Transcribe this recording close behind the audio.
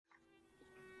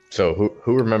So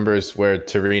who remembers where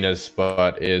Tarina's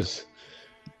spot is?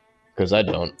 Because I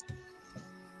don't.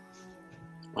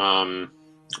 Not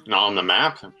on the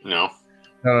map. No.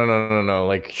 No.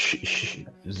 Like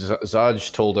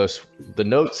Zaj told us. The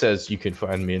note says you can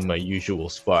find me in my usual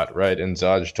spot, right? And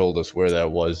Zaj told us where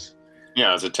that was.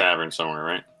 Yeah, it's a tavern somewhere,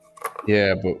 right?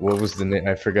 Yeah, but what was the name?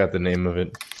 I forgot the name of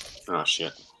it. Oh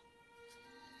shit.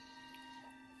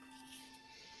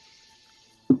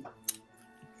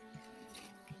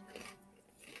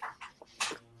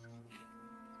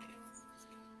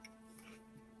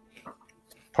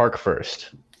 Park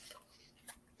First.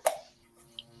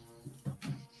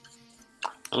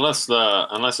 Unless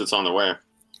it's on the way.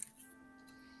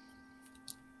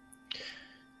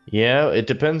 Yeah, it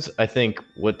depends. I think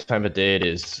what time of day it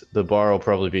is. The bar will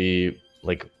probably be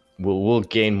like we'll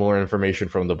gain more information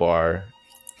from the bar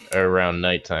around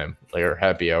nighttime, like or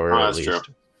happy hour Oh, at that's least.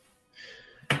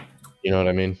 true. You know what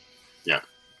I mean? Yeah.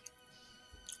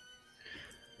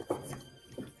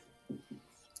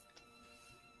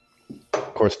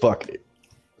 Of course, fuck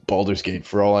Baldur's Gate.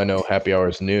 For all I know, happy hour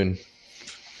is noon.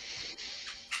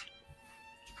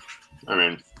 I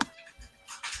mean,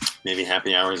 maybe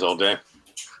happy hours all day.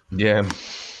 Yeah.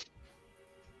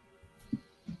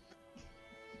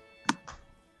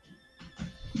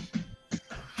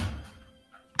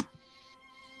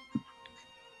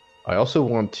 I also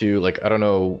want to I don't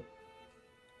know.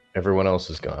 Everyone else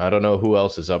is gone. I don't know who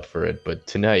else is up for it, but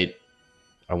tonight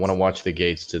I want to watch the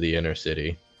gates to the inner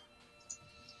city.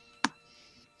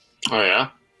 Oh yeah.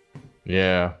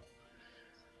 Yeah.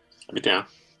 I'll be down.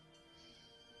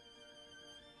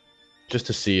 Just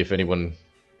to see if anyone,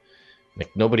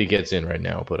 nobody gets in right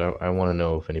now, but I want to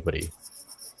know if anybody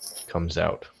comes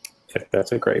out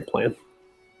That's a great plan.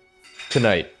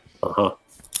 tonight. Uh-huh.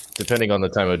 Depending on the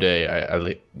time of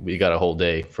day, we got a whole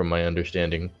day from my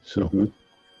understanding. So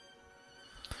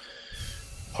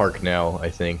park now, I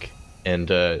think. And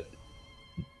do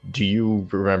you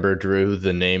remember, Drew,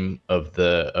 the name of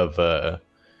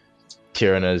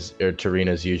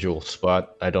Tyrina's usual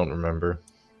spot? I don't remember.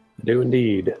 I do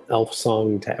indeed. Elf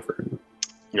Song Tavern.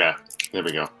 Yeah. There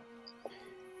we go.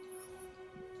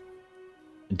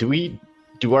 Do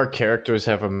our characters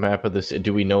have a map of this?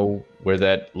 Do we know where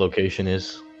that location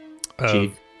is?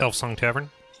 Elf Song Tavern?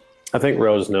 I think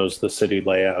Rose knows the city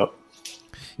layout.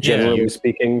 Generally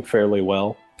speaking, fairly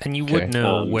well. And you would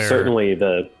know where... Certainly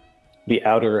the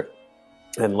outer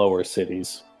and lower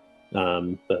cities.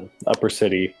 The upper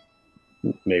city,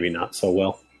 maybe not so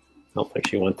well. I don't think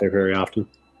she went there very often.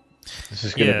 This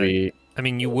is going to be... I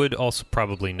mean, you would also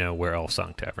probably know where Elf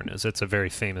Song Tavern is. It's a very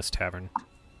famous tavern.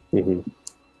 Mm-hmm.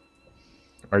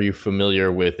 Are you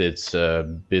familiar with its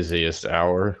busiest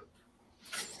hour?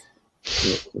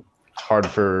 It's hard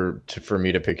for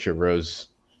me to picture Rose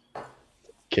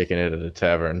kicking it at a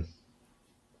tavern.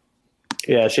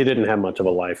 Yeah, she didn't have much of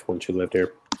a life when she lived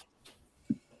here.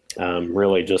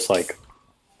 Really just like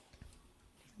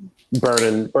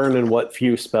burning what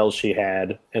few spells she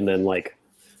had, and then like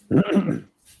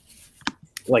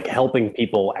like helping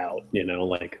people out,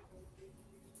 like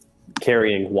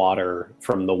carrying water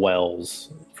from the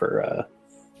wells for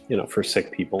for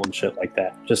sick people and shit like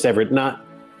that. Just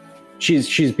she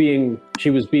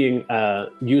was being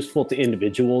useful to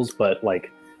individuals, but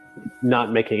like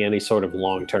not making any sort of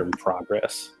long-term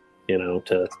progress,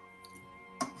 to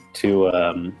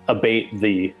abate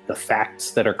the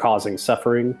facts that are causing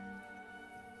suffering.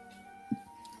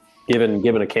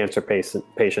 Given a cancer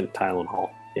patient Tylenol,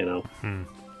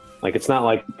 like it's not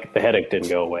like the headache didn't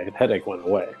go away. The headache went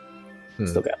away.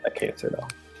 Still got that cancer though.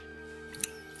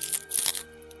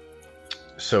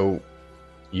 So,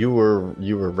 you were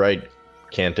right,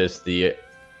 Cantus. The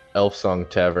Elf Song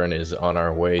Tavern is on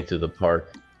our way to the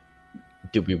park.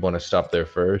 Do we want to stop there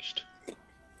first?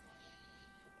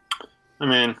 I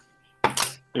mean,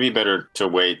 it'd be better to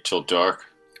wait till dark.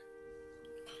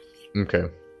 Okay.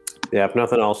 Yeah, if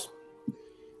nothing else.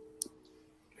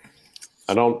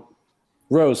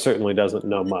 Rose certainly doesn't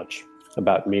know much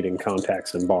about meeting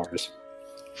contacts in bars.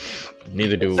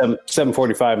 Neither do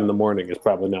 7:45 in the morning is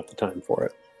probably not the time for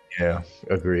it. Yeah,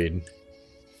 agreed.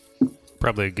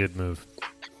 Probably a good move.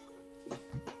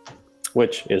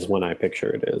 Which is when I picture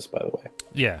it is, by the way.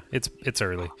 Yeah, it's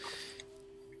early.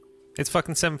 It's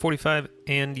fucking 7:45,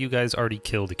 and you guys already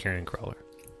killed a carrion crawler.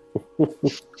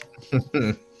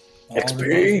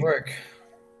 XP work.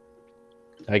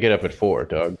 I get up at 4,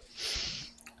 dog.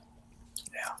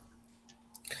 Yeah.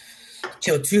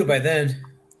 Kill 2 by then.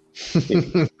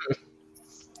 You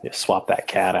swap that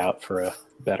cat out for a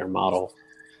better model.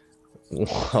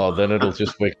 Well, then it'll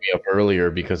just wake me up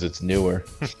earlier because it's newer.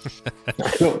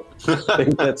 I don't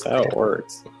think that's how it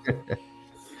works.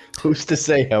 Who's to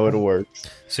say how it works?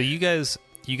 So you guys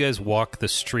walk the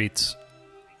streets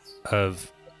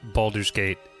of Baldur's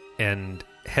Gate and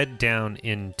head down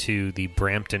into the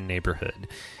Brampton neighborhood,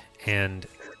 and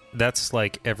that's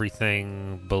like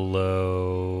everything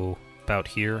below about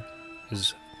here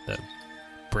is the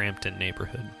Brampton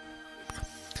neighborhood,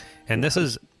 and this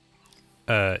is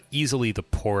easily the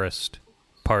poorest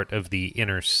part of the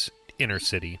inner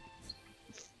city.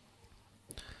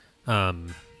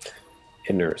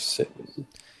 Inner city.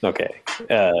 Okay.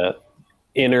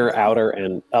 Inner, outer,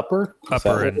 and upper.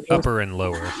 Upper and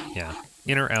lower. Yeah.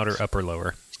 Inner, outer, upper,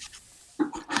 lower.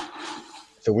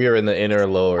 So we are in the inner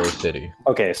lower city.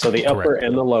 Okay, so the upper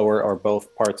and the lower are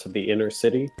both parts of the inner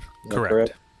city. Is that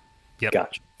correct? Yep.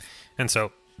 Gotcha. And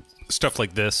so stuff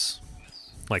like this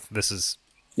is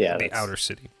the outer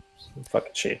city.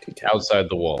 Fucking shanty town. Outside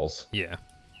the walls. Yeah.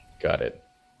 Got it.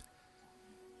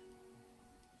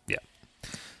 Yeah.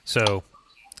 So,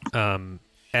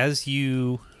 as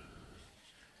you...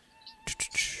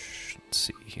 Let's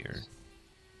see here.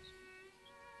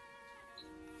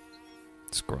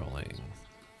 Scrolling.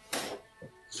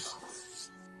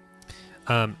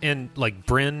 And like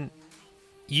Bryn,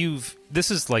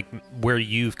 this is like where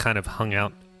you've kind of hung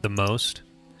out the most,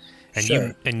 and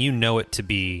Sure. you know it to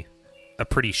be a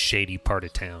pretty shady part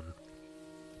of town.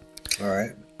 All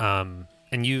right.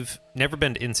 And you've never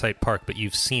been to Insight Park, but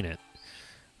you've seen it.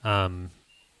 And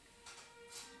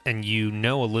you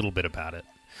know a little bit about it.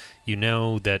 You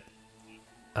know that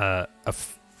a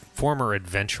former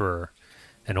adventurer,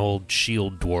 an old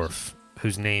shield dwarf,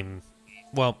 whose name...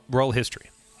 Well, roll history.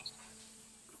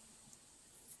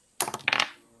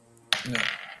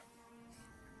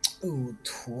 Ooh,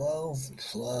 12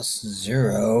 plus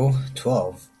 0.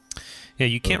 12. Yeah,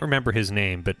 you can't remember his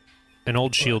name, but an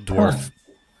old shield dwarf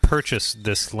purchased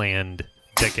this land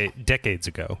decades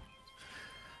ago.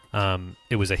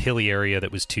 It was a hilly area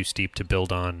that was too steep to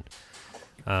build on,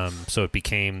 so it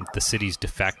became the city's de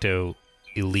facto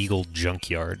illegal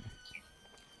junkyard.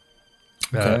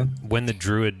 Okay. When the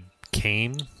druid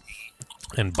came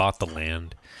and bought the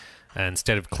land,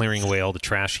 instead of clearing away all the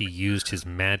trash, he used his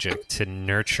magic to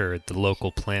nurture the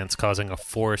local plants, causing a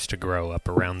forest to grow up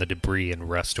around the debris and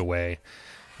rust away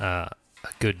a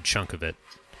good chunk of it.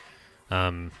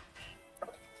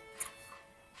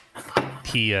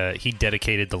 He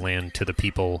dedicated the land to the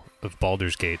people of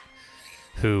Baldur's Gate,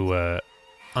 who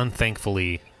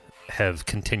unthankfully have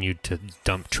continued to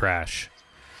dump trash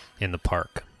in the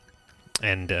park,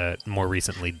 and more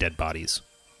recently, dead bodies.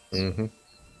 Mm-hmm.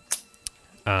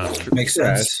 Makes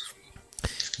sense.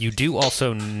 You do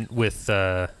also, with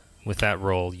that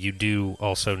role, you do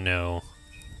also know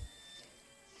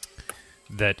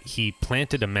that he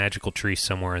planted a magical tree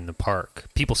somewhere in the park.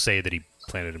 People say that he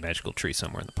planted a magical tree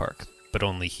somewhere in the park, but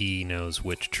only he knows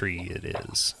which tree it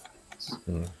is.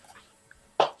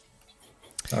 All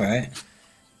right.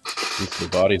 At least the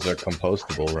bodies are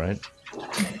compostable, right?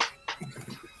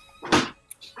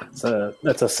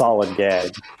 That's a solid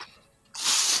gag.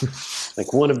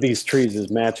 Like, one of these trees is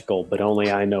magical, but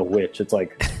only I know which. It's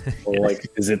like, well, like,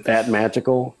 is it that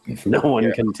magical? If no one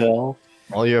can tell.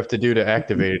 All you have to do to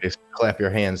activate it is clap your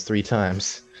hands 3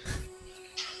 times.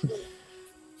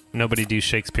 Nobody do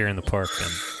Shakespeare in the Park,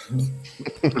 then.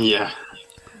 Yeah.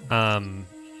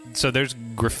 So there's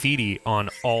graffiti on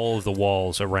all of the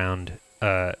walls around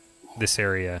this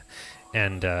area,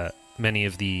 and many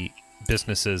of the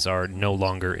businesses are no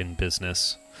longer in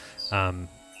business.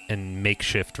 And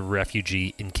makeshift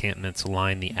refugee encampments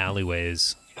line the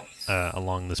alleyways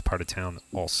along this part of town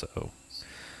also.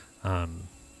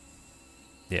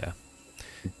 Yeah.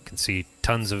 You can see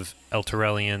tons of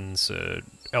Elturellians,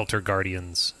 Elter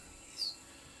Guardians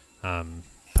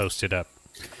posted up.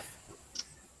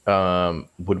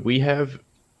 Would we have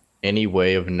any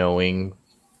way of knowing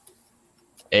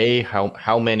A,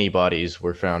 how many bodies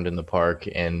were found in the park,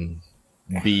 and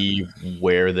B,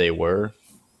 where they were?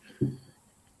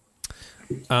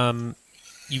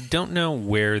 You don't know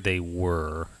where they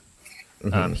were.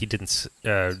 Mm-hmm. He didn't.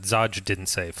 Zaj didn't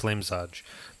say, Flame Zaj,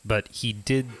 but he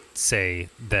did say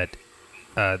that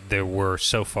there were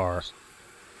so far.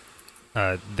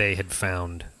 They had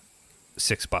found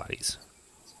 6 bodies.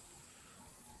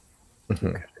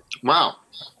 Mm-hmm. Wow.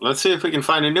 Let's see if we can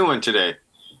find a new one today.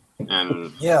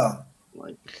 And Yeah.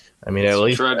 like, I mean, at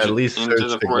least trudge into into search the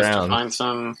the forest to ground. find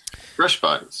some fresh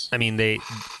bodies. I mean, the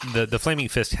Flaming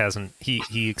Fist hasn't.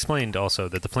 He explained also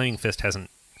that the Flaming Fist hasn't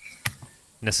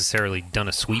necessarily done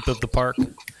a sweep of the park.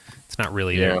 It's not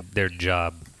really their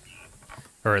job,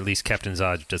 or at least Captain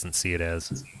Zaj doesn't see it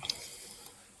as.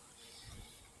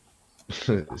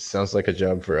 Sounds like a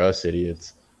job for us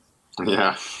idiots.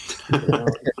 Yeah.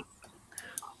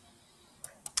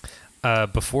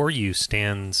 Before you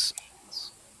stands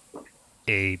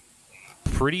a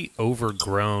pretty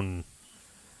overgrown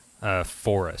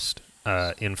forest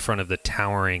in front of the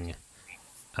towering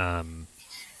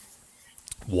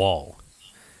wall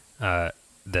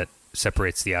that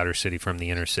separates the outer city from the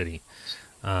inner city.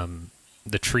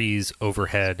 The trees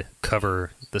overhead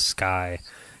cover the sky,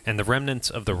 and the remnants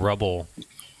of the rubble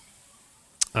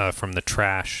from the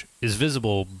trash is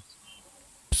visible,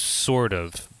 sort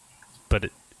of, but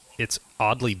it's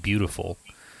oddly beautiful.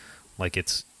 Like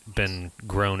it's been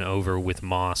grown over with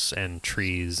moss and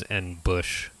trees and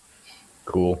bush.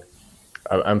 Cool.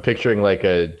 I'm picturing like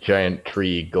a giant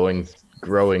tree growing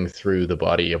through the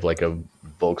body of like a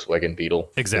Volkswagen Beetle.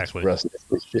 Exactly. It's rusted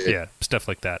as shit. Yeah, stuff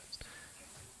like that.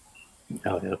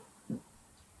 Oh yeah.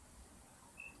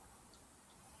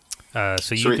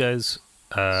 So you Sweet. guys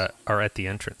are at the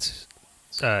entrance.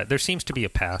 There seems to be a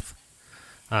path,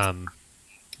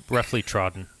 roughly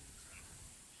trodden.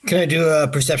 Can I do a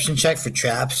perception check for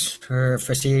traps or if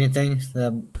I see anything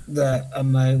that I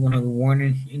might want to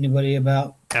warn anybody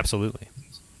about? Absolutely.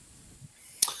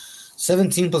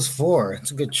 17 plus 4.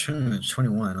 It's a good challenge.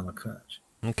 21 on the crutch.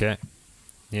 Okay.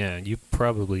 Yeah, you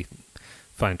probably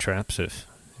find traps if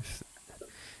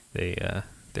they're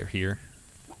here.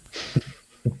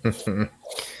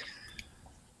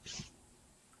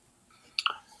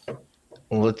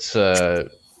 Let's let's.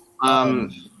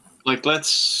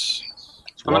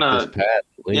 I'm walk gonna. this path,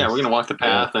 please. Yeah, we're gonna walk the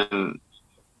path, and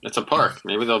it's a park.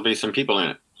 Maybe there'll be some people in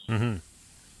it. Mm-hmm.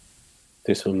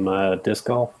 Do some disc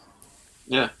golf.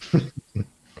 Yeah.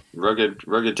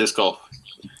 rugged disc golf.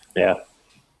 Yeah,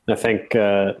 I think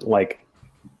like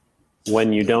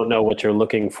when you don't know what you're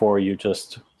looking for, you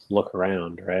just look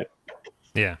around, right?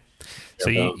 Yeah. So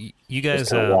you guys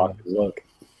Just kinda walk and look.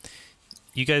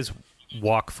 you guys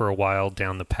walk for a while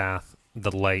down the path.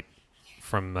 The light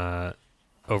from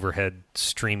overhead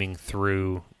streaming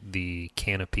through the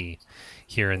canopy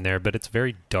here and there, but it's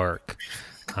very dark.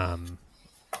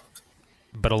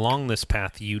 But along this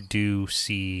path, you do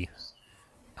see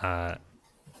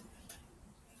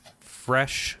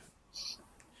fresh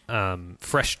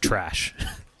trash.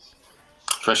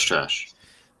 Fresh trash.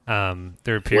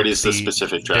 There appear What to is the be-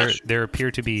 specific trash? There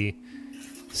appear to be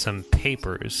some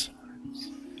papers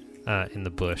in the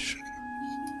bush.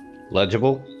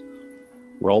 Legible?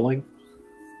 Rolling.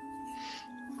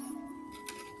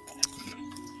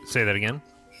 Say that again.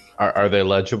 Are they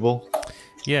legible?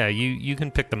 Yeah, you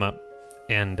can pick them up,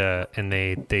 and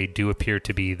they do appear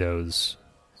to be those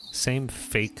same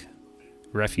fake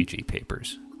refugee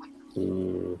papers.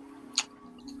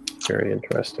 Very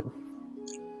interesting.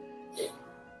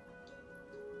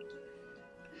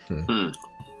 Everyone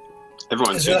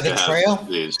Is there seems like to a trail? have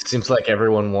these. Seems like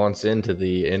everyone wants into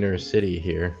the inner city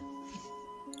here.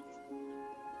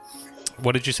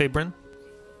 What did you say, Bryn?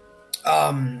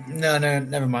 No,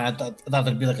 never mind. I thought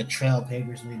there'd be like a trail of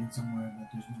papers leading somewhere, but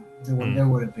there's no. There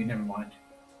wouldn't be. Never mind.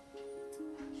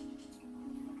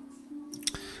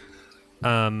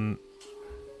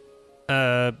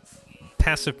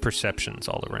 Passive perceptions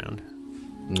all around.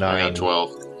 I 9. got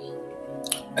 12.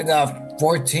 I got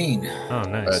 14. Oh,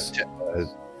 nice.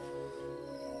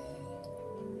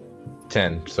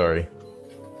 10, sorry.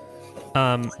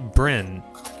 Bryn,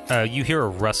 you hear a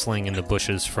rustling in the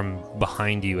bushes from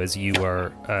behind you as you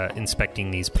are inspecting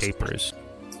these papers.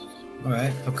 All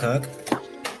right, okay.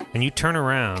 And you turn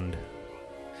around,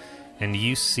 and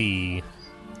you see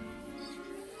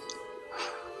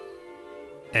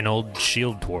an old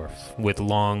shield dwarf with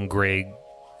long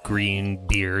gray-green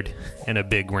beard and a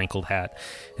big wrinkled hat.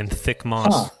 And thick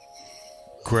moss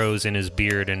grows in his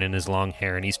beard and in his long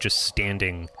hair, and he's just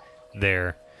standing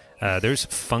there. There's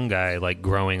fungi, like,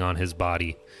 growing on his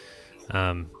body.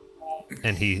 And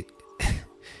he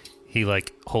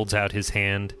like, holds out his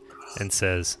hand and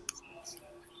says,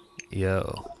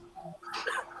 "Yo."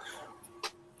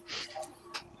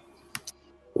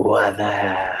 What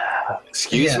the?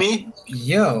 Excuse Yeah. me?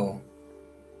 Yo,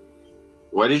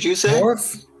 What did you say?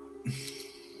 dwarf.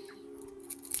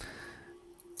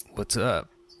 What's up?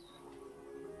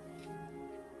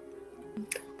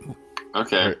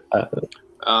 Okay.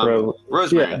 Ro-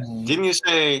 Rosemary, yeah. didn't you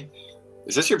say?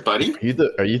 Is this your buddy?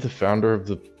 Are you the founder of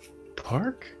the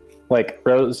park? Like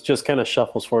Rose just kind of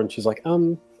shuffles forward, and she's like,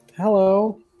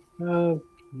 hello.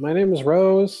 My name is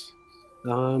Rose.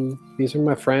 These are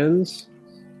my friends.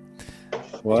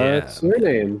 What's your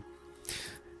name?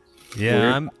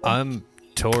 Yeah, Weird. I'm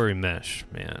Tori Mesh,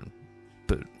 man.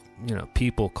 But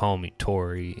people call me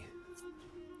Tori.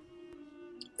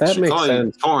 That Should makes call you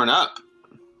sense. Torn up.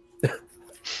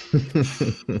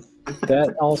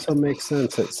 That also makes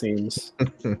sense, it seems.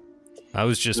 I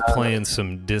was just playing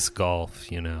some disc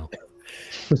golf, you know.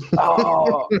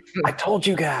 Oh, I told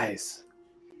you guys.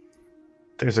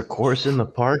 There's a course in the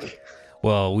park.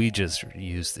 Well, we just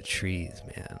use the trees,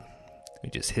 man. We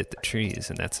just hit the trees,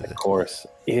 and that's The it. course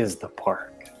is the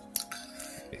park.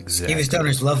 Exactly. Stevie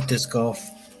Stoners love disc golf.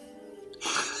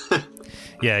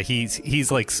 Yeah, he's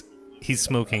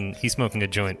smoking a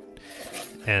joint,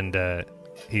 and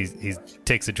he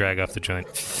takes a drag off the joint.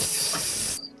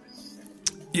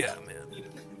 Yeah, man.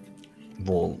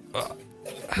 Well,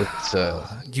 let's,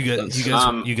 You guys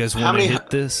how want to many- hit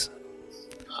this?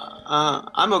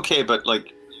 I'm okay, but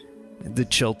like, The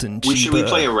Chelton should we Chiba.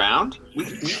 play around? We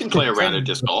can play around at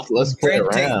disc golf. let's play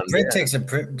around. Brent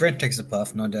takes a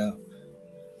puff, no doubt.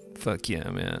 Fuck yeah,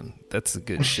 man. That's the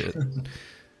good shit.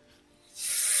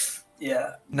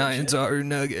 Yeah. Nines are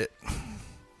nugget.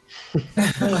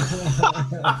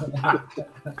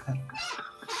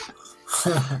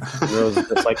 Rose is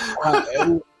just like,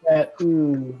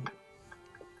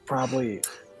 probably.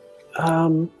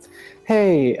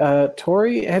 Hey,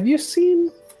 Tori, have you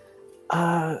seen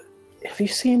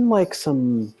like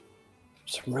some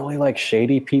really like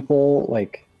shady people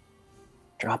like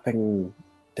dropping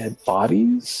dead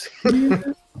bodies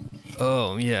here?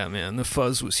 Oh yeah, man. The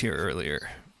fuzz was here earlier.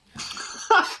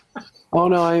 Oh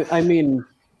no, I mean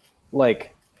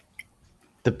like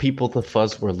The people the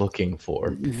fuzz were looking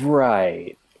for.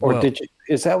 right. Or Well- did you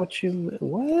is that what you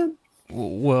what?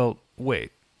 Well,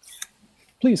 wait.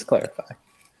 Please clarify.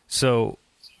 So,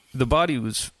 the body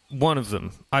was one of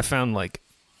them. I found like,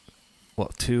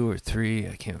 well, 2 or 3.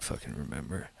 I can't fucking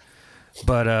remember.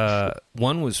 But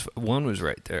one was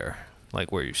right there,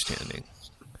 like where you're standing.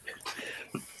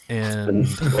 And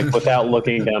Like without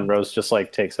looking down, Rose just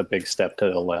like takes a big step to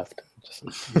the left. Just,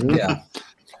 Yeah.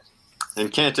 And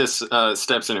Cantus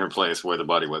steps in her place where the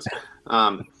body was.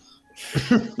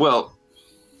 Well,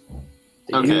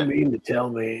 do Okay. you mean to tell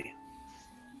me?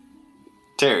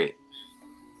 Terry,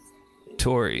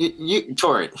 Tori,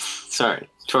 Tori,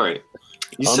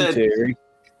 you said Terry.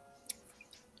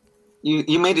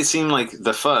 you made it seem like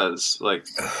the fuzz, like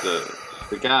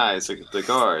the guys, like the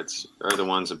guards, are the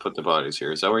ones that put the bodies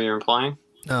here. Is that what you're implying?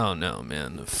 oh no,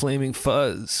 man, the flaming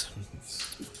fuzz.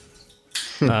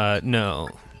 No,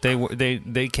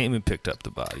 they came and picked up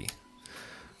the body.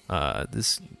 I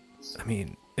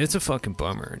mean, it's a fucking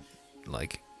bummer.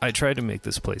 Like, I tried to make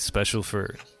this place special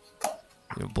for,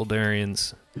 you know,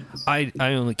 Bulgarians. I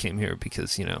only came here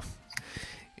because, you know,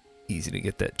 easy to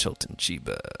get that Chilton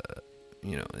Chiba.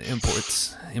 You know,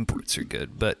 imports are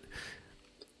good, but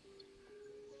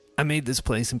I made this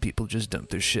place and people just dump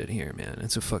their shit here, man.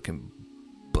 It's a fucking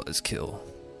buzzkill.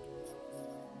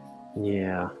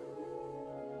 Yeah.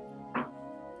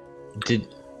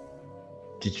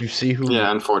 Did you see who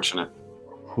Yeah, unfortunate.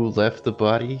 who left the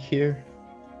body here?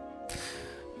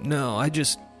 No, I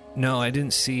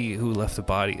didn't see who left the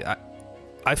body.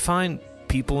 I find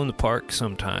people in the park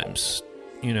sometimes,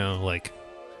 you know, like,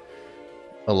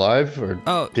 Alive or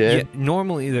dead? yeah,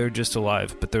 normally they're just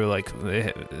alive, but they're like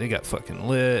they got fucking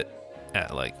lit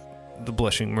at like the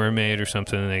Blushing Mermaid or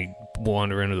something, and they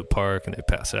wander into the park and they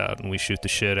pass out, and we shoot the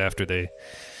shit after they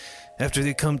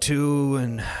come to,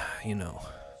 and you know.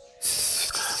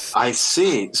 I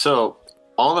see. So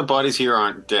all the bodies here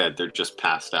aren't dead; they're just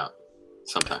passed out.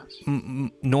 Sometimes.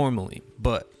 Normally,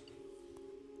 but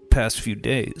past few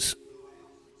days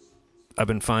I've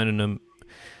been finding them.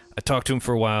 I talked to him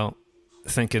for a while,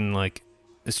 thinking like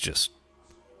it's just,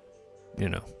 you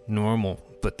know, normal,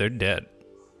 but they're dead.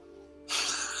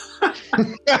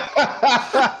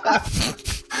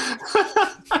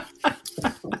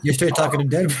 You start talking to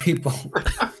dead people.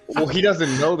 Well, he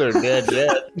doesn't know they're dead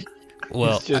yet.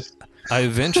 Well, It's just I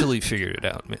eventually figured it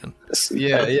out, man.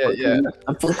 yeah.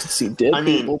 I'm supposed to see dead I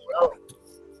mean- people, bro.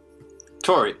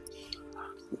 Tori,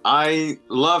 I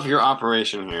love your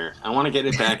operation here. I want to get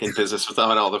it back in business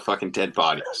without all the fucking dead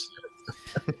bodies.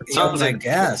 Sounds I like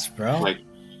guess, bro. like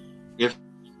if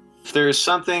there's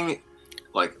something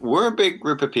like we're a big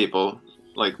group of people,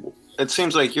 like it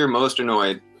seems like you're most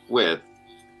annoyed with,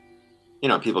 you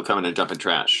know, people coming and dumping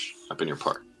trash up in your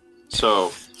park.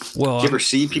 So, Well, do you ever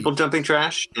see people dumping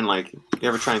trash and like you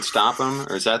ever try and stop them,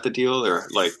 or is that the deal, or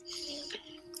like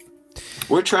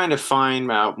we're trying to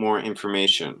find out more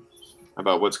information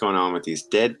about what's going on with these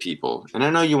dead people, and I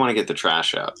know you want to get the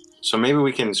trash out, so maybe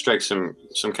we can strike some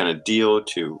kind of deal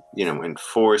to, you know,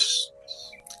 enforce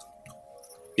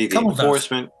the Come with us.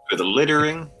 enforcement for the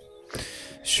littering.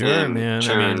 sure, in man. I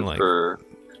turn mean, like, for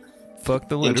fuck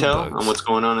the litter intel bugs. on what's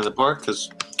going on in the park, because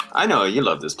I know you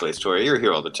love this place, Tori. You're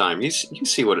here all the time. You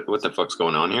see what the fuck's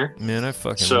going on here. Man, I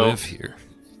fucking So- live here.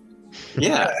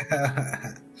 Yeah.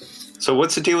 So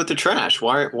what's the deal with the trash?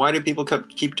 Why do people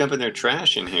keep dumping their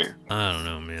trash in here? I don't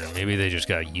know, man. Maybe they just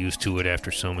got used to it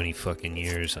after so many fucking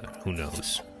years. Who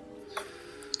knows?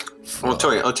 Well,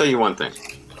 I'll tell you one thing.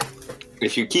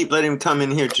 If you keep letting them come in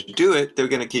here to do it, they're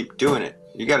going to keep doing it.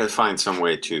 You got to find some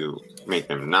way to make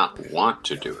them not want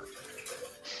to do it.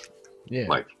 Yeah.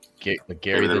 Like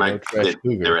Gary the No Trash get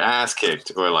Cougar. their ass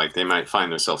kicked, or like they might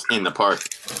find themselves in the park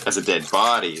as a dead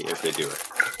body if they do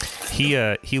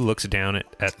it. He looks down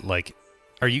at like,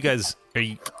 are you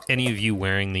any of you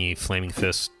wearing the Flaming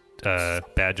Fist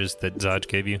badges that Zaj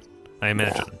gave you? I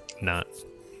imagine not.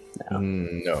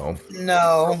 No.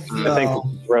 I think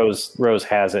Rose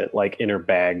has it like in her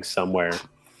bag somewhere.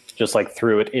 Just like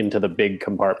threw it into the big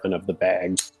compartment of the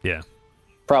bag. Yeah.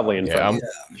 Probably in front.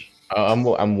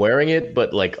 I'm wearing it,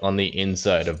 but like on the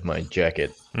inside of my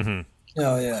jacket. Mm-hmm.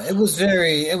 Oh yeah,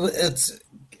 it's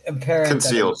apparent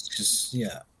Concealed. that it was just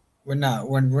we're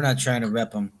not trying to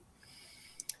rep them.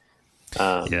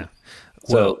 Yeah.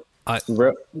 So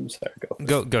Well, sorry,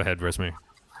 go ahead, Rosemary.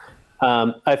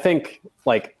 I think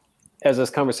like as this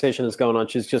conversation is going on,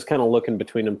 she's just kind of looking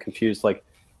between them, confused. Like,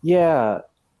 yeah,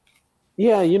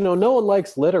 no one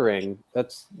likes littering.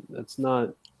 It's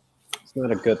not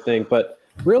a good thing. But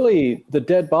really, the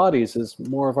dead bodies is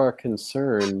more of our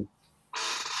concern.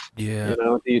 Yeah.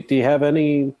 Do you have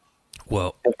any?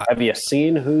 Well, have you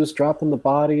seen who's dropping the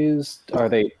bodies? Are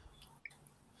they?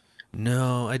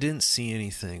 No, I didn't see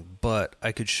anything, but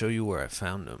I could show you where I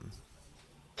found them.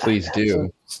 Please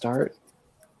do. Start.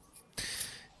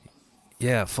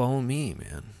 Yeah, follow me,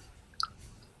 man.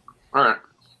 All right.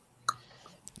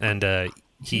 And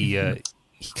he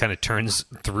kind of turns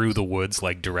through the woods,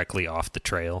 like directly off the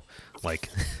trail, like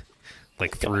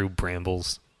through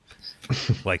brambles,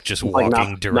 like just walking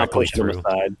not directly pushing them through.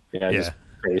 aside. Yeah. Just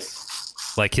face.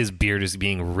 Like his beard is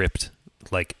being ripped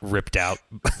out,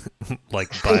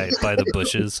 like by the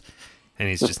bushes, and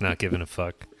he's just not giving a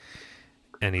fuck.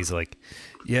 And he's like,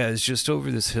 "Yeah, it's just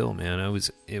over this hill, man.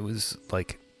 It was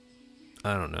like,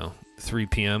 I don't know, 3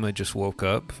 p.m. I just woke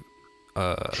up.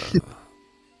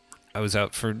 I was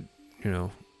out for, the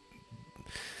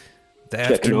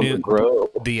afternoon,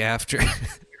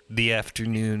 the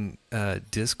afternoon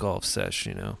disc golf sesh,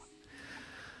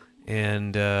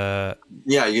 and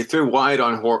Yeah, you threw wide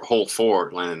on hole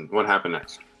 4, Len. What happened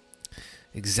next?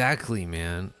 exactly,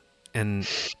 man. And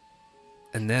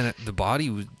then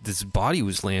this body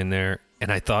was laying there,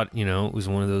 and I thought, it was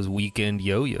one of those weekend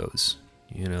yo-yos,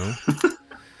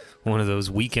 one of those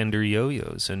weekender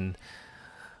yo-yos. And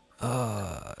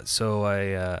so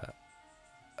I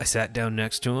sat down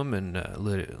next to him and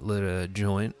lit a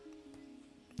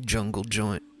jungle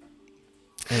joint,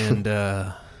 and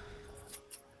I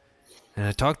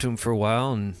talked to him for a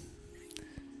while, and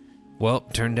well,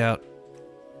 turned out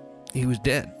he was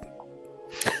dead.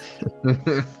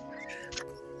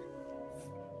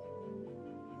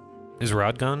 Is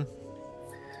Rod gone?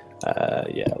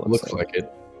 Yeah, Looks like it.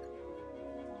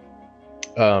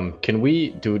 Can we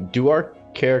do our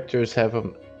characters have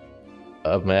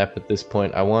a map at this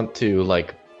point? I want to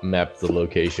map the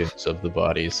locations of the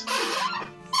bodies.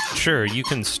 Sure, you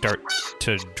can start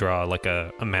to draw like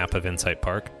a map of Insight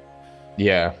Park.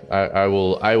 Yeah, I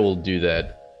will do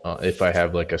that if I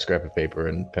have a scrap of paper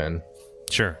and pen.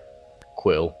 Sure.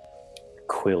 Quill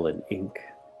and ink.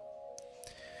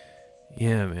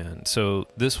 Yeah, man. So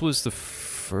this was the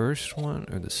first one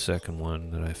or the second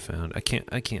one that I found. I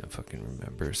can't fucking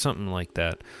remember. Something like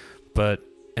that. But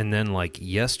and then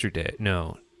yesterday,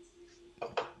 no,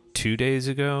 2 days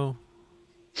ago.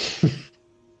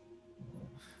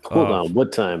 Hold on,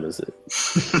 what time is it?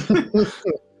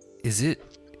 Is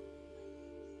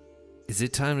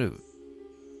it time to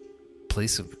play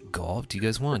some golf? Do you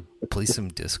guys want to play some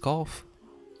disc golf?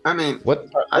 I mean, what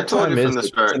I told you from the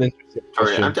start. That's an interesting Sorry,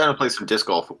 question. I'm down to play some disc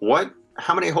golf.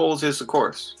 How many holes is the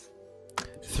course?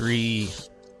 3.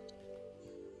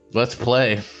 Let's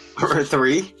play. Or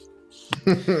 3?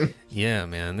 Yeah,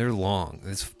 man, they're long.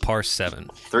 It's par 7.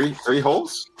 Three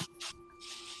holes?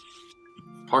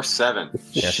 Par 7.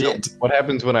 Yeah, Shit. so what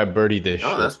happens when I birdie this? Oh,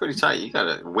 shit? that's pretty tight. You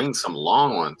gotta wing some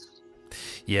long ones.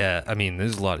 Yeah, I mean,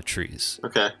 there's a lot of trees.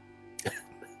 Okay.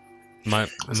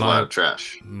 That's a lot My of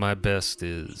trash. my best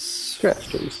is Trash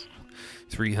trees.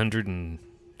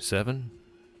 307.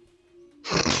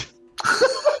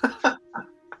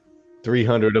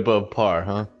 300 above par,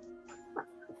 huh?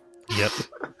 Yep.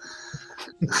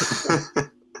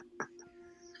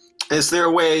 Is there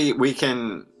a way we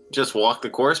can just walk the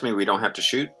course? Maybe we don't have to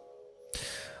shoot?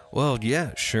 Well,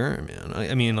 yeah, sure, man.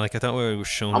 I mean, I thought I was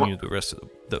showing you the rest of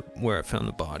where I found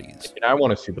the bodies. I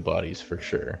want to see the bodies for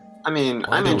sure. I mean,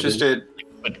 I I'm don't- interested.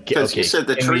 But Because you said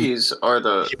the can we- trees are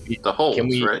the holes, can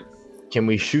we- right? Can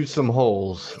we shoot some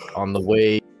holes on the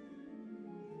way?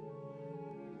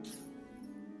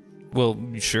 Well,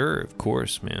 sure, of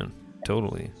course, man.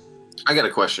 Totally. I got a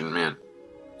question, man.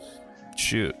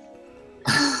 Shoot.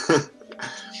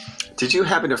 Did you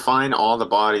happen to find all the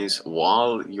bodies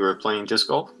while you were playing disc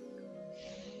golf?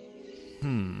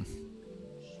 I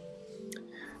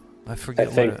I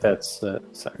forget think what. that's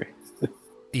sorry.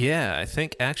 Yeah, I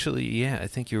think actually, yeah, I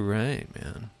think you're right,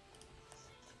 man.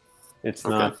 It's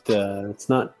Okay.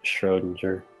 not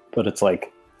Schrodinger, but it's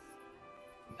like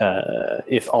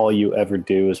if all you ever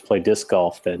do is play disc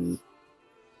golf, then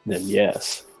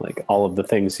yes, like all of the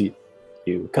things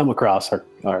you come across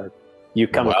are you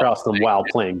come While across them while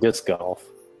playing disc golf.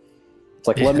 It's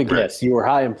like, let me Yeah. guess, you were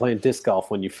high and playing disc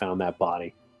golf when you found that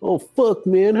body. Oh fuck,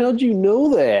 man, how'd you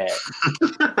know that?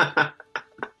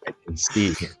 I can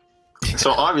see.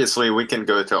 So obviously, we can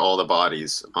go to all the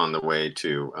bodies on the way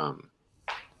to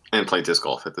and play disc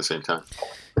golf at the same time.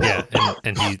 Yeah,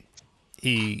 and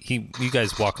he you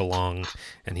guys walk along,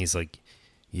 and he's like,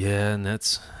 yeah, and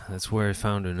that's where I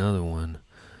found another one.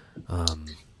 Can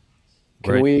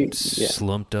right we- yeah.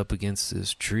 slumped up against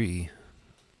this tree.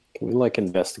 Can we like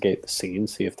investigate the scene,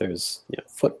 see if there's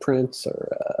footprints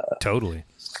or Totally.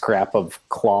 scrap of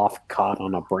cloth caught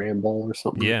on a bramble or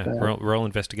something? Yeah, like that? roll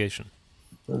investigation.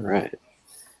 All right.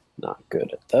 Not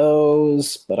good at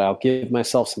those, but I'll give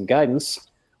myself some guidance.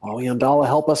 Oh, Yandala,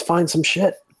 help us find some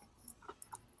shit.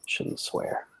 Shouldn't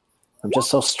swear. I'm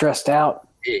just so stressed out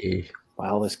Hey. by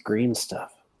all this green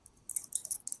stuff.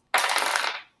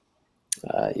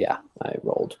 Yeah, I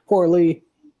rolled poorly.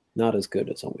 Not as good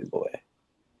as Homie Boy.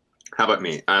 How about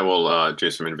me? I will do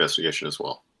some investigation as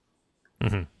well.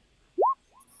 Mhm.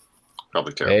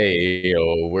 Probably terrible. Hey,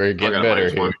 yo, we're I getting got a better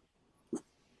minus here. one.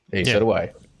 Hey, Yeah. so do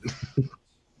I.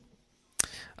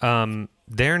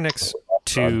 There next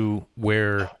to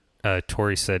where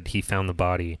Tori said he found the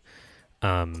body,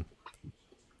 on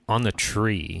the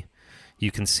tree,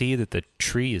 you can see that the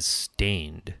tree is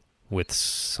stained with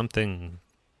something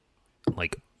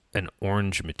like an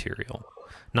orange material,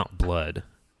 not blood.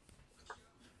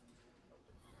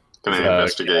 Can I Can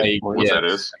investigate I- what yeah. that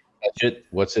is? Touch it.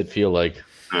 What's it feel like?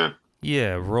 Yeah,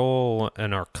 Yeah, roll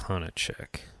an Arcana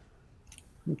check.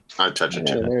 I'd touch it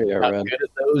Yeah, too. there you are, Not Red. good at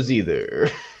those either.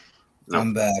 No.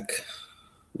 I'm back.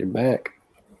 You're back.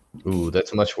 Ooh,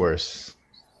 that's much worse.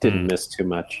 Didn't miss too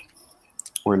much.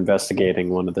 We're investigating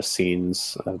one of the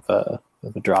scenes of a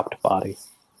dropped body.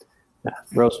 Yeah,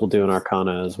 Rose will do an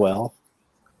Arcana as well.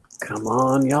 Come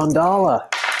on, Yandala.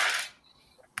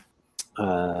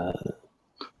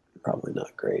 Probably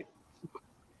not great.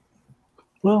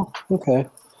 Well, okay.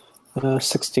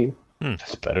 16.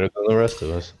 That's better than the rest of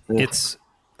us.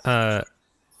 Yeah.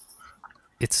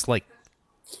 It's like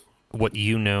what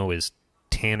you know is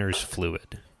Tanner's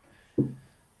fluid.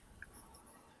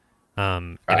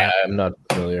 And I'm not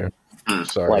familiar.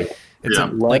 Sorry. Like it's Yeah.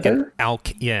 like an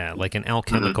leather? like an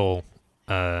alchemical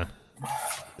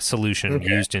solution Okay.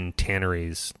 used in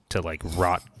tanneries to like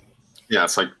rot. Yeah,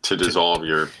 it's like to dissolve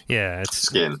your Yeah, it's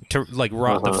skin. to like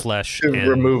rot the Uh-huh. flesh to and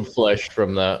remove flesh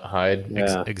from the hide.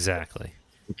 Yeah, exactly.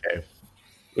 Okay.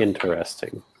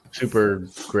 interesting. Super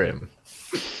grim.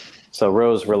 So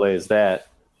Rose relays that.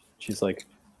 She's like,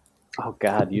 "Oh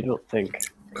God, you don't think?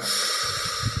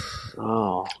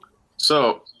 Oh,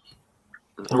 So,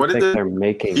 I don't what did think they're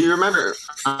making? do you remember?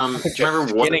 Do you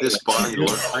remember what Getting- this body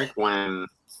looked like when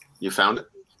you found it?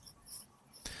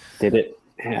 Did it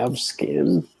have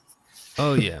skin?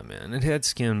 Oh yeah, man. It had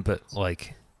skin, but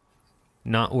like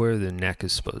not where the neck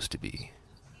is supposed to be.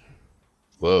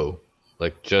 Whoa.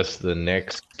 Like just the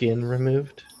neck skin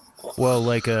removed? Well,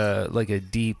 like a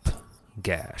deep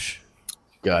gash.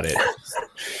 Got it.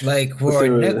 Like where a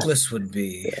With the- necklace would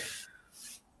be.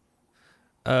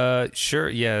 Sure.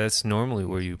 Yeah, that's normally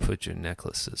where you put your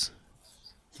necklaces.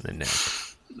 The neck.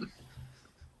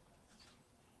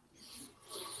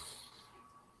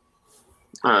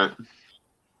 All right.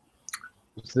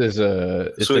 Is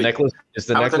the Sweet. necklace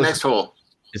How about the next hole?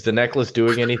 is the necklace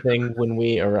doing anything when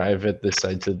we arrive at the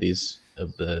sites of these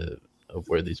of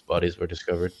where these bodies were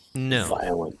discovered? No,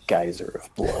 Violent geyser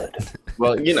of blood.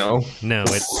 Well, no,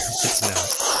 it's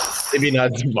not. maybe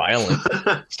not violent.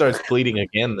 Starts bleeding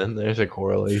again, then there's a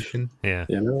correlation. Yeah.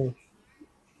 You know?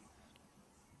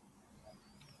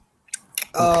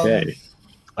 Okay.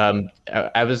 Okay.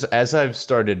 As I've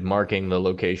started marking the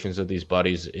locations of these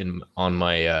bodies on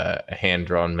my hand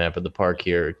drawn map of the park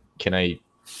here, can I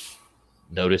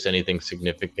notice anything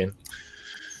significant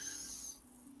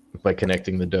by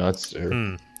connecting the dots?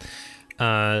 Or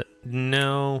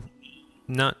No,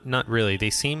 Not really.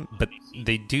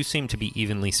 They do seem to be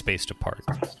evenly spaced apart.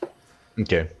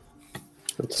 Okay.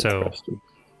 That's So- interesting.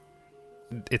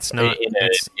 It's not.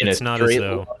 It's not as straight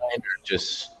though. line, or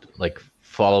just like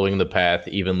following the path,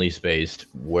 evenly spaced,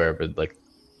 wherever. Like,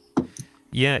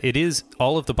 Yeah, it is.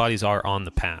 All of the bodies are on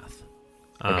the path.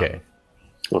 okay.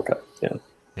 Okay. Yeah.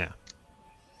 Yeah.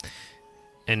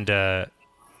 And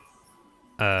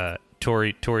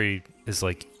Tori is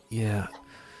like, yeah.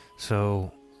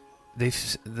 So the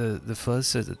fuzz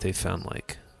said that they found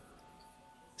like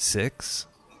 6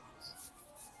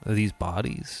 of these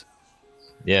bodies.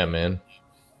 Yeah, man.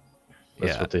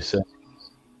 That's Yeah. what they said.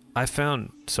 I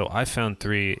found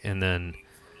 3, and then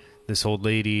this old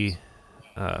lady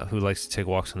who likes to take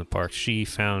walks in the park, she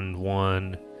found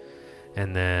 1,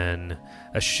 and then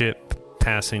a ship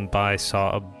passing by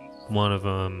saw one of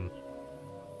them.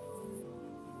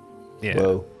 Yeah.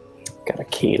 Whoa. Got a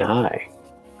keen eye.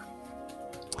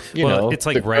 You Well, know, it's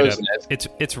like the right crow's up. nest.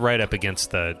 It's right up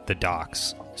against the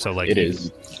docks. So like It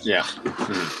is. Yeah.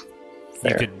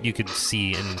 Fair. you could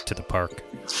see into the park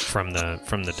from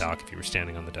the dock if you were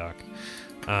standing on the dock.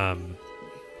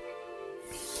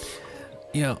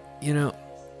 Yeah, you know,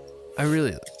 I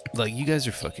really like you guys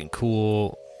are fucking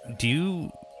cool.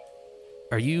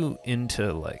 Are you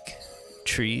into like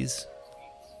trees?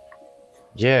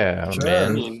 Yeah, Sure. I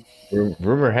man. mean,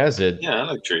 Rumor has it. yeah,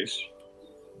 I like trees.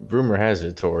 Rumor has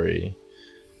it, Tori,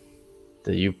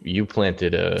 that you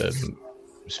planted a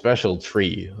special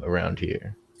tree around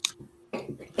here.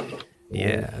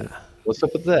 Yeah. What's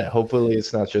up with that? Hopefully,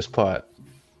 it's not just pot.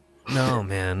 No,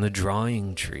 man, the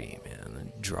drawing tree, man,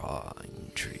 the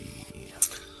drawing tree.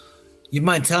 You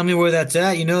mind telling me where that's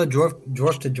at? You know,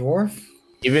 dwarf to dwarf.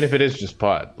 Even if it is just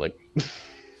pot, like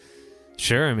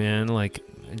Sure, man. Like,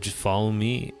 just follow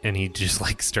me, and he just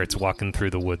like starts walking through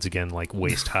the woods again, like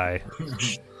waist high,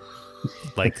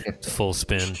 like full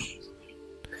spin.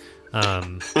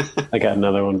 I got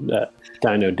another one.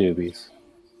 Dino Doobies.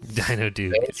 Dino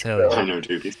dudes, hell I yeah. know,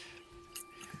 dude.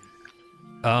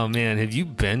 Oh man, have you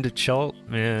been to Chult,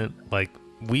 man? Like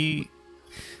me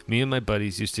and my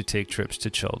buddies used to take trips to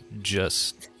Chult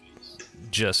just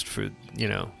for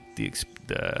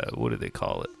the what do they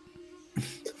call it?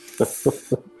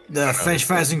 The French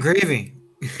fries and gravy.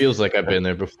 feels like I've been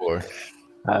there before.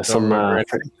 Some remember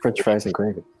French fries and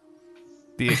gravy.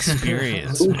 The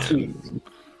experience,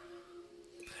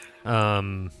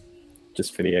 man.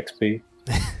 Just for the XP.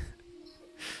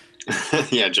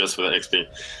 Yeah, just for the XP.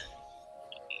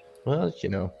 Well, you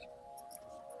know,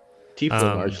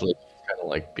 Tiefling largely kind of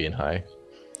like being high.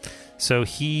 So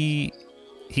he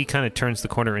kind of turns the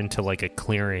corner into like a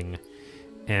clearing,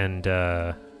 and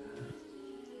let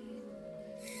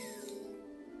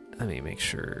me make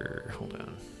sure. Hold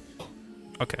on.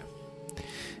 Okay.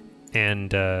 And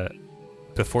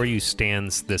before you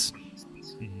stands this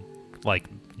like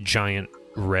giant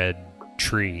red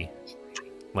tree,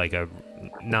 like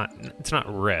it's not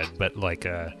red, but like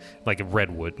a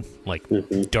redwood, like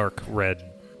dark red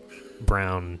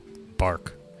brown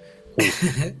bark.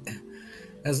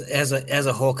 As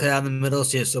a hole cut out in the middle,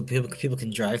 so people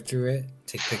can drive through it,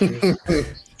 take pictures.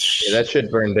 Yeah, that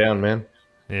shit burned down, man.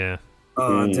 Yeah.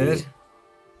 Oh, it did?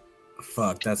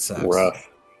 Fuck, that sucks. Rough.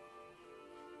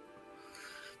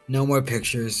 No more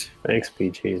pictures. Thanks,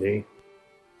 PGZ.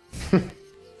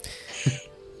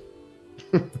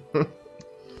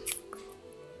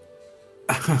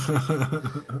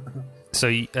 So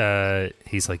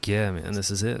he's like, yeah, man, this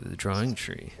is it, the drawing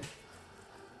tree.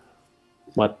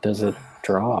 What does it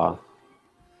draw?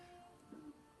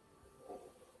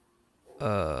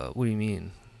 What do you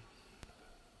mean?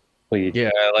 Well, you, Yeah,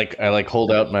 I like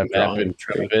hold out my map Drawing in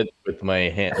front of it with my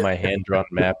hand drawn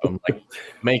map. I'm like,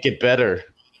 make it better.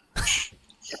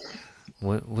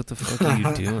 What the fuck are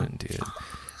you doing, dude?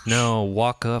 No,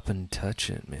 walk up and touch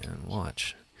it, man.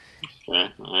 Watch. Yeah,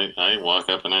 I walk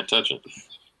up and I touch it.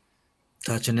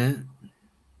 Touching it.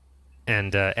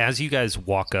 And as you guys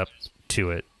walk up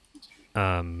to it,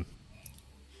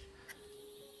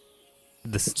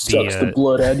 sucks the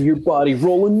blood out of your body.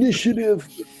 Roll initiative.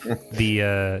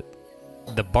 the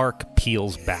bark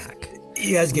peels back.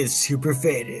 You guys get super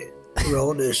faded.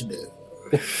 Roll initiative.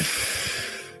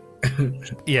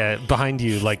 Yeah, behind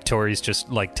you, like Tori's just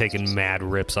like taking mad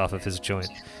rips off of his joint.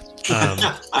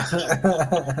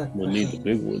 We'll need the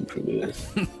big one for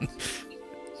this.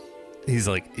 He's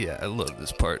like, yeah, I love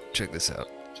this part. Check this out.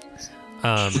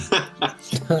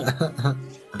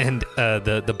 And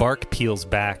the bark peels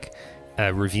back,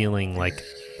 revealing like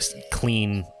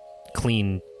clean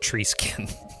tree skin.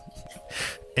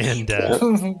 And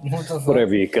What the fuck?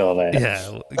 Whatever you call that.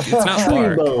 yeah, it's not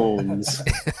Tree bark. bones.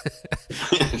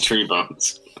 Tree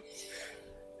bones.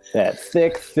 That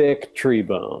thick tree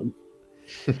bone.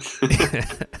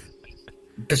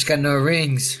 Bitch got no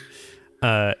rings.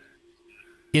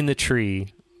 In the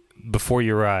tree, before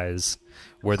your eyes,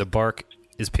 where the bark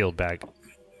is peeled back,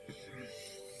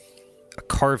 a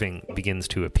carving begins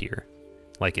to appear.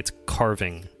 Like it's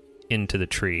carving into the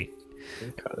tree.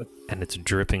 Okay. And it's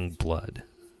dripping blood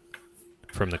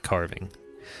from the carving.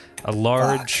 A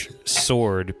large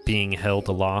sword being held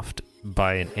aloft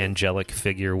by an angelic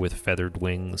figure with feathered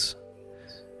wings.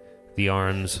 The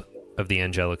arms of the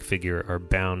angelic figure are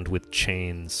bound with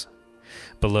chains.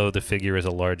 Below the figure is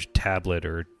a large tablet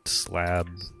or slab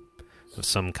of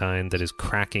some kind that is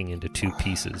cracking into two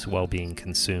pieces while being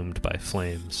consumed by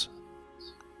flames.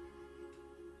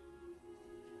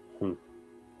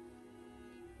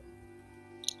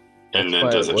 And then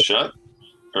does it shut?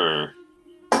 Or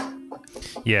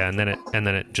Yeah, and then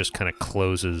it just kind of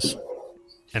closes.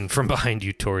 And from behind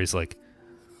you, Tori's like,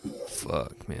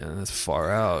 "Fuck, man, that's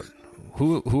far out.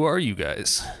 Who are hold you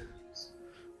guys?"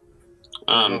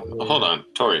 on,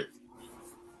 Tori.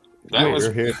 That Wait, was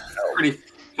we're here. pretty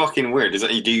fucking weird.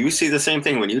 Do you see the same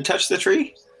thing when you touch the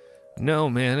tree? No,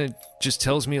 man, it just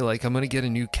tells me like I'm gonna get a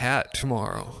new cat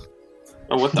tomorrow.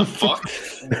 Oh, what the fuck?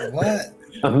 What?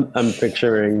 I'm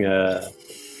picturing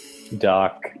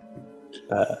Doc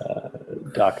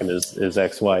and his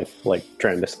ex-wife like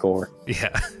trying to score.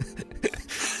 Yeah.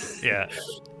 Yeah.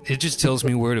 It just tells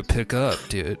me where to pick up,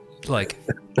 dude. Like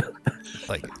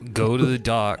go to the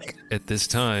dock at this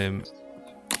time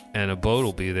and a boat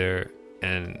will be there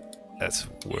and that's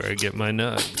where I get my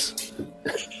nugs.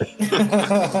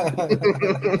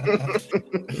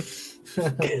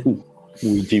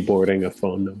 Ouija boarding a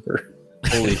phone number.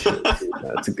 Holy shit.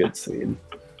 That's a good scene.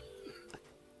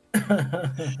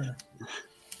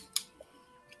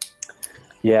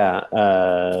 Yeah,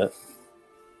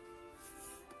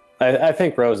 I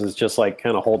think Rose is just like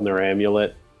kind of holding her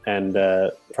amulet and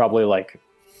probably like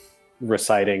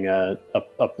reciting a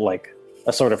like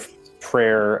a sort of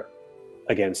prayer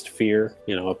against fear,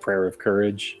 a prayer of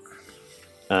courage.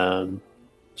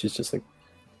 She's just like,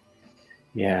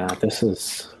 yeah, I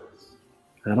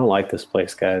don't like this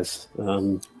place, guys.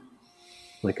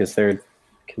 Like, is there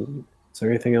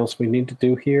anything else we need to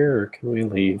do here, or can we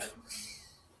leave?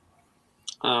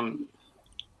 Do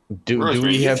Rosemary,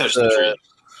 we you have touched the tree.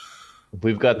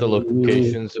 We've got the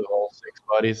locations of all 6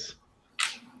 bodies.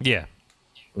 Yeah.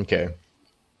 Okay.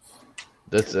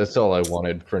 That's all I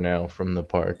wanted for now from the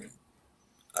park.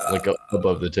 Like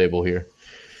above the table here.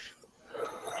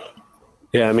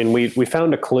 Yeah, I mean, we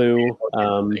found a clue.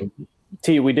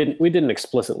 T, we didn't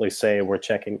explicitly say we're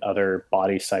checking other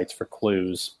body sites for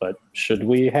clues, but should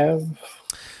we have?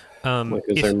 Like,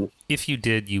 If you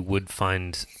did, you would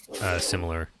find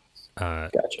similar.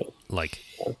 Gotcha. Like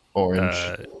Orange.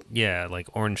 yeah, like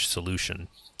orange solution.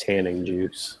 Tanning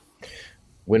juice.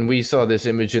 When we saw this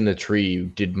image in the tree,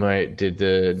 did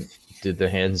the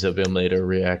hands of Imlater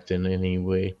react in any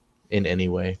way?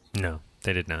 No,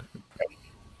 they did not.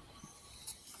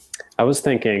 I was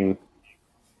thinking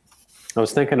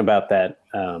about that.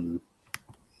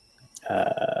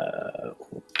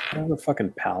 The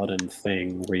fucking paladin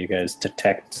thing where you guys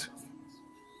detect,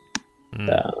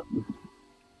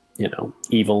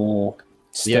 evil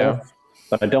stuff. Yeah.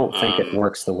 But I don't think it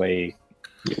works the way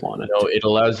you want it. No, it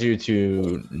allows you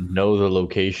to know the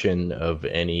location of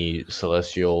any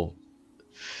celestial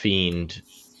fiend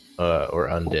or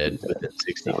undead within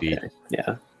 60 feet.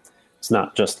 Yeah, it's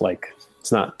not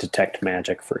detect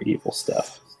magic for evil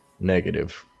stuff.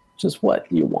 Negative. Just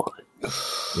what you want.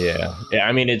 Yeah.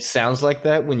 I mean, it sounds like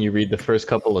that when you read the first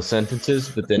couple of sentences,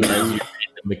 but then as you read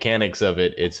the mechanics of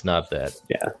it, it's not that.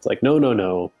 Yeah, it's like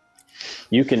no.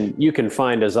 You can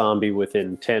find a zombie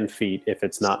within 10 feet if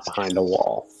it's not behind a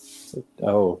wall.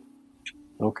 Oh,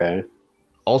 okay.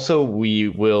 Also, we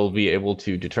will be able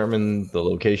to determine the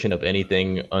location of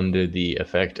anything under the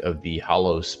effect of the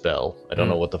hollow spell. I don't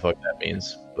know what the fuck that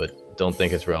means, but don't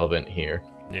think it's relevant here.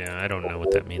 Yeah, I don't know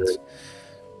what that means.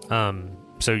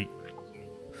 So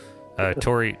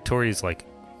Tori's like,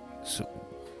 so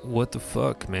what the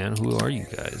fuck, man? Who are you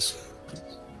guys?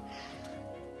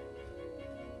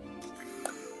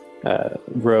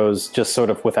 Rose, just sort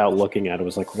of without looking at it,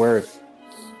 was like, we're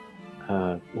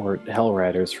Hell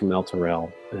Riders from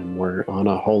Elturel, and we're on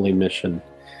a holy mission.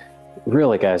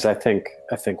 Really, guys, I think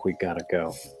we gotta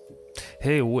go.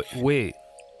 Hey, wait.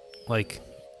 Like,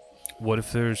 what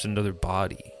if there's another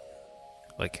body?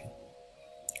 Like,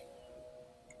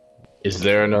 is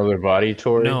there another body,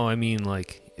 Tori? No, I mean,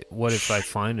 like, what if I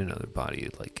find another body?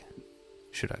 Like,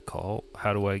 should I call?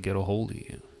 How do I get a hold of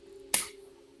you?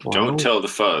 Don't tell the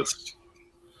fuzz.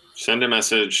 Send a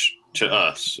message to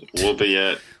us. We'll be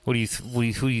at. Who do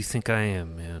you think I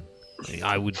am, man?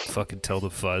 I would fucking tell the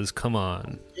fuzz. Come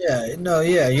on. Yeah, no,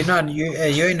 yeah, you're not. You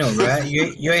ain't no rat.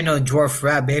 You ain't no dwarf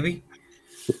rat, baby.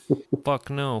 Fuck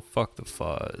no. Fuck the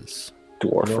fuzz.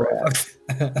 Dwarf rat.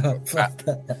 Fuck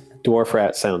that. Dwarf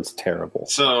rat sounds terrible.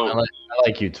 So, I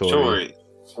like you, Tori. Tori,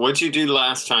 what'd you do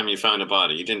last time you found a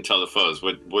body? You didn't tell the fuzz.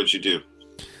 What'd you do?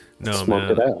 No, Smoked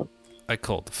man. it out. I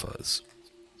called the fuzz.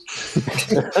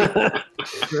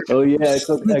 Oh yeah, I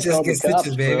called Just the get cops,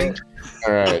 stitches, baby.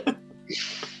 All right.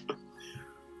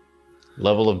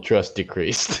 Level of trust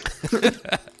decreased.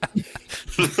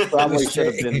 Probably should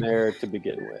have been there to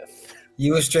begin with.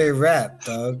 You a straight rat,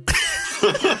 dog.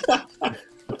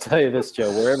 I'll tell you this, Joe.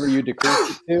 Wherever you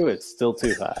decrease it to, it's still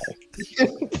too high.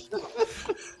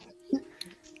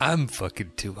 I'm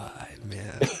fucking too high,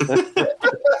 man.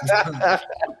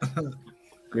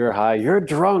 You're high. You're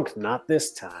drunk. Not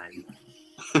this time.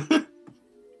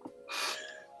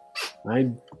 I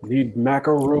need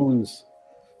macaroons.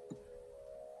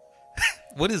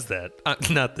 What is that?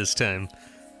 Not this time.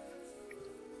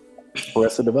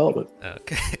 Arrested Development.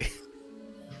 Okay.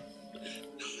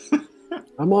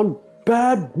 I'm on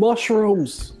bad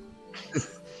mushrooms.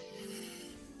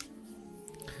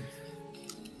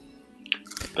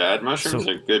 Bad mushrooms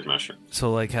So- or good mushrooms?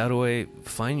 So, like, how do I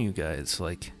find you guys?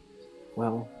 Like,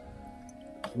 Well,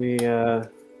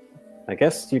 I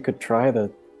guess you could try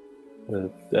the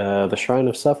Shrine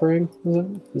of Suffering.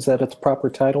 Is that its proper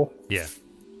title? yeah.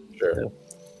 Sure.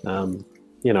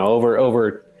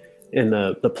 Over in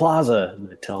the plaza, and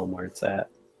I tell him where it's at.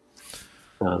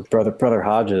 Brother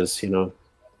Hodges, he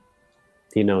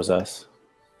knows us.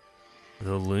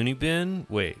 The loony bin?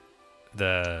 Wait.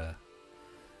 The.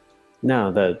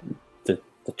 No, the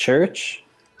church,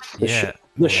 Yeah.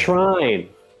 the shrine.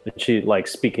 And she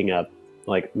speaking up,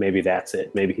 maybe that's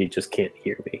it. Maybe he just can't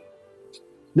hear me.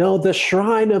 No, the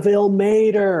Shrine of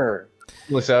Ilmater.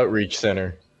 Homeless Outreach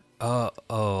Center.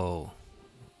 Oh.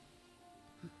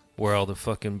 Where all the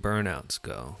fucking burnouts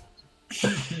go.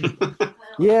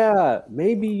 Yeah,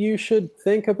 maybe you should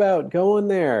think about going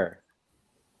there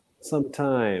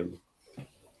sometime.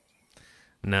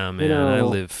 Nah, man, I know-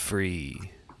 live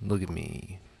free. Look at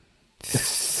me.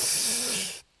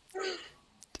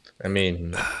 I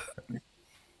mean,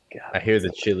 God, I hear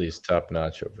the chili's top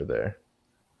notch over there.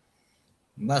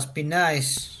 Must be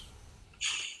nice.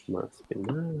 must be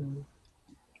nice.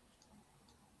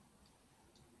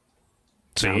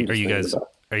 So, Now I'm are just you thinking guys? about-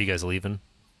 Are you guys leaving?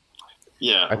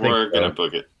 Yeah, I think we're gonna so.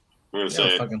 book it. We're gonna Yeah,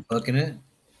 say fucking booking it.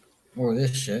 Or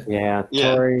this shit. Yeah,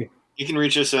 Yeah. Tori. you can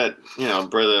reach us at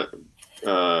the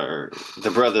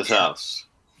brother's house.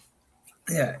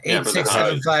 Yeah, Yeah, but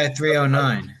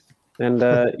 8675309. And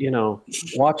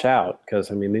watch out, because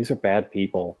these are bad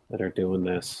people that are doing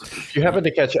this. If you happen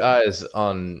to catch eyes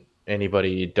on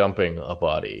anybody dumping a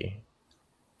body,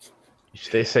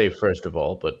 stay safe first of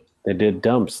all. But They did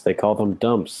dumps. They call them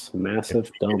dumps.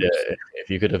 Massive dumps. if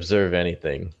you could observe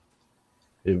anything,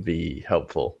 it would be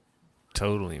helpful.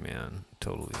 Totally, man.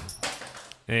 Totally.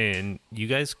 Hey, and you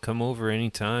guys come over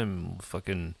anytime. We'll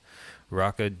fucking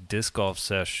rock a disc golf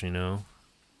sesh,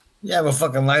 Yeah, we'll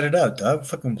fucking light it up, dog.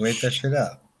 Fucking blade that shit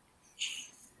up.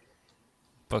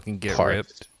 Fucking get Part-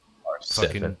 ripped. Part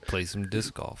Fucking 7. play some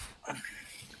disc golf.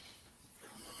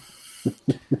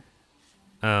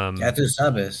 Yeah, to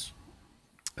Sabes.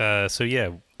 So yeah,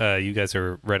 you guys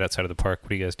are right outside of the park.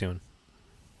 What are you guys doing?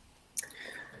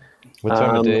 What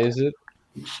time of day is it?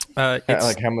 It's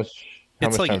How much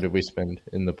it's like- time did we spend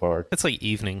in the park? it's like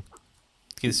evening.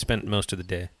 You spent most of the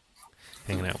day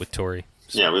hanging out with Tori.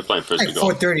 Yeah, we're playing frisbee Like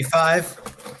golf.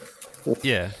 4:35.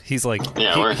 Yeah, he's like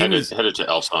Yeah, he- we're he headed was- to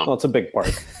Elfsong. Well, it's a big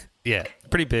park. yeah,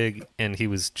 pretty big, and he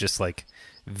was just like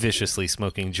viciously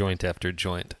smoking joint after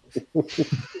joint.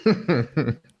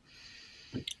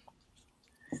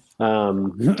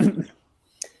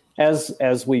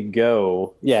 As we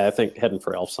go, yeah, I think heading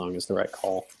for Elfsong is the right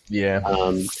call. Yeah.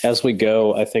 As we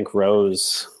go, I think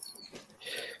Rose,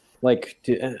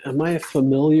 am I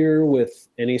familiar with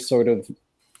any sort of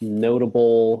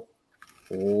notable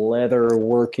leather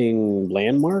working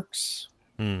landmarks?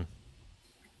 Mm-hmm.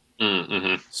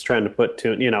 Just trying to put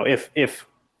to, if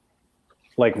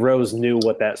Rose knew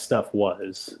what that stuff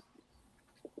was,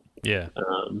 Yeah,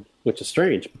 which is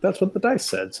strange, but that's what the dice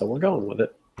said, so we're going with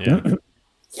it. yeah.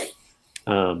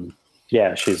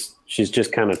 Yeah, she's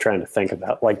just kind of trying to think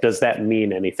about does that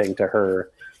mean anything to her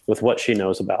with what she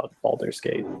knows about Baldur's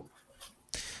Gate?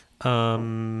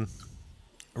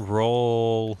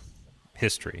 Roll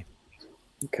history.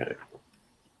 Okay.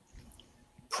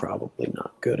 Probably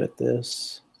not good at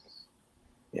this.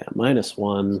 Yeah,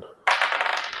 -1.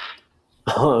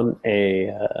 on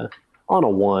a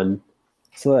 1,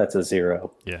 so that's a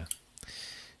 0. Yeah.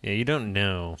 Yeah, you don't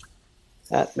know.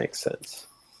 That makes sense.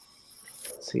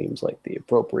 Seems like the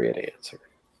appropriate answer.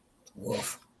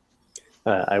 Woof.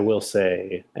 I will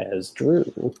say, as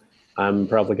Drew, I'm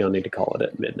probably going to need to call it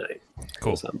at midnight.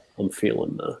 Cool. 'Cause I'm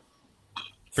feeling the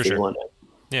For sure. feeling it.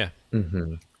 Yeah.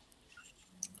 Mm-hmm.